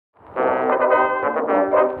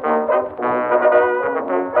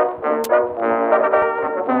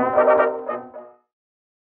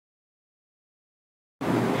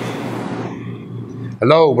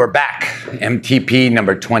Hello, we're back. MTP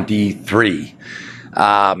number 23.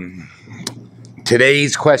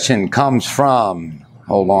 Today's question comes from,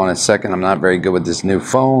 hold on a second, I'm not very good with this new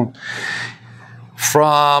phone,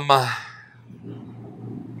 from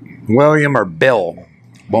William or Bill.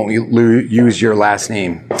 Won't use your last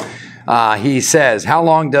name. He says, how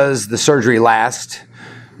long does the surgery last?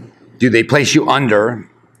 Do they place you under?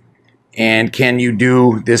 And can you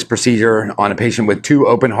do this procedure on a patient with 2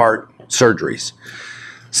 open heart surgeries?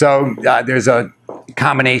 So there's a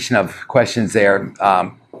combination of questions there.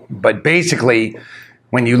 But basically,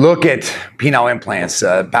 when you look at penile implants,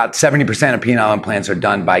 about 70% of penile implants are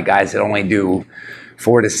done by guys that only do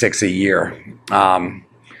 4 to 6 a year.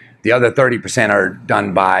 The other 30% are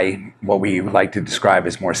done by what we like to describe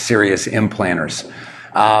as more serious implanters.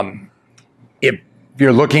 If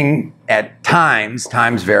you're looking at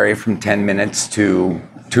times vary from 10 minutes to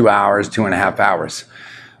 2 hours, 2.5 hours.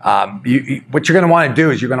 What you're going to want to do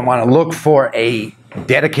is you're going to want to look for a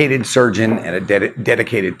dedicated surgeon and a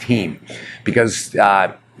dedicated team, because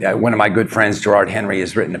one of my good friends, Gerard Henry,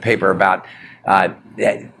 has written a paper about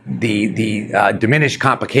the diminished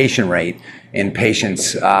complication rate in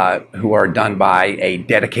patients who are done by a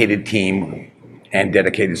dedicated team and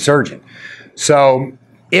dedicated surgeon. So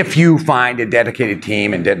if you find a dedicated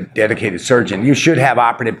team and dedicated surgeon, you should have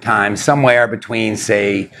operative time somewhere between,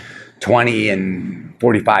 say, 20 and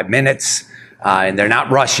 45 minutes. And they're not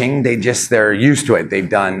rushing, they're used to it. They've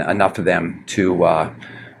done enough of them to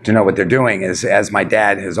know what they're doing. As my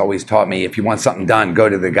dad has always taught me, if you want something done, go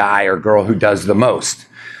to the guy or girl who does the most.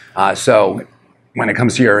 So when it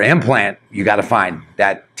comes to your implant, you got to find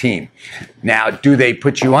that team. Now, do they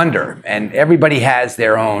put you under? And everybody has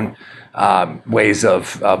their own ways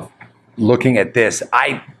of looking at this.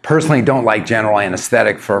 I personally don't like general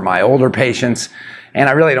anesthetic for my older patients, and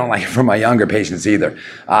I really don't like it for my younger patients either.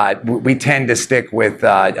 We tend to stick with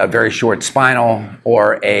a very short spinal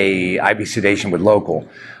or a IV sedation with local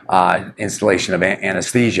installation of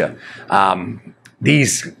anesthesia.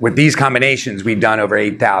 With these combinations, we've done over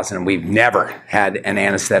 8,000, and we've never had an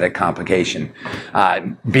anesthetic complication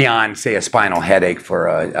beyond, say, a spinal headache for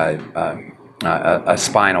a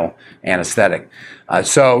spinal anesthetic.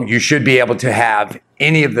 So you should be able to have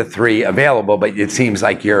any of the 3 available, but it seems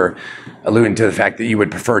like you're alluding to the fact that you would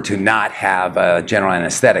prefer to not have a general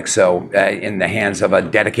anesthetic. So in the hands of a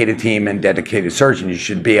dedicated team and dedicated surgeon, you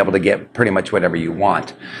should be able to get pretty much whatever you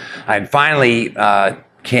want. And finally,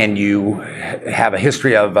 can you have a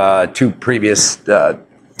history of 2 previous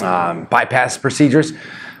bypass procedures?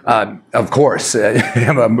 Of course,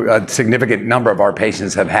 a significant number of our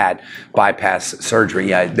patients have had bypass surgery.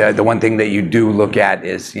 The one thing that you do look at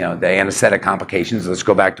is, the anesthetic complications. Let's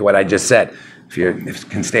go back to what I just said. If you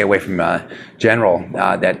can stay away from general,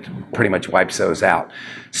 that pretty much wipes those out.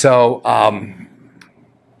 So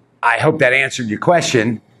I hope that answered your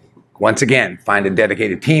question. Once again, find a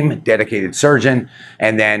dedicated team, dedicated surgeon,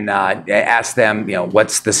 and then ask them,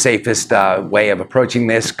 what's the safest way of approaching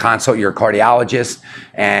this. Consult your cardiologist,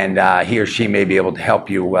 and he or she may be able to help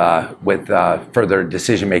you with further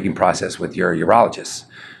decision-making process with your urologist.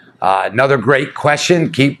 Another great question.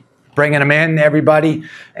 Keep bringing them in, everybody,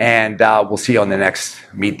 and we'll see you on the next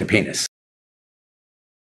Meet the Penis.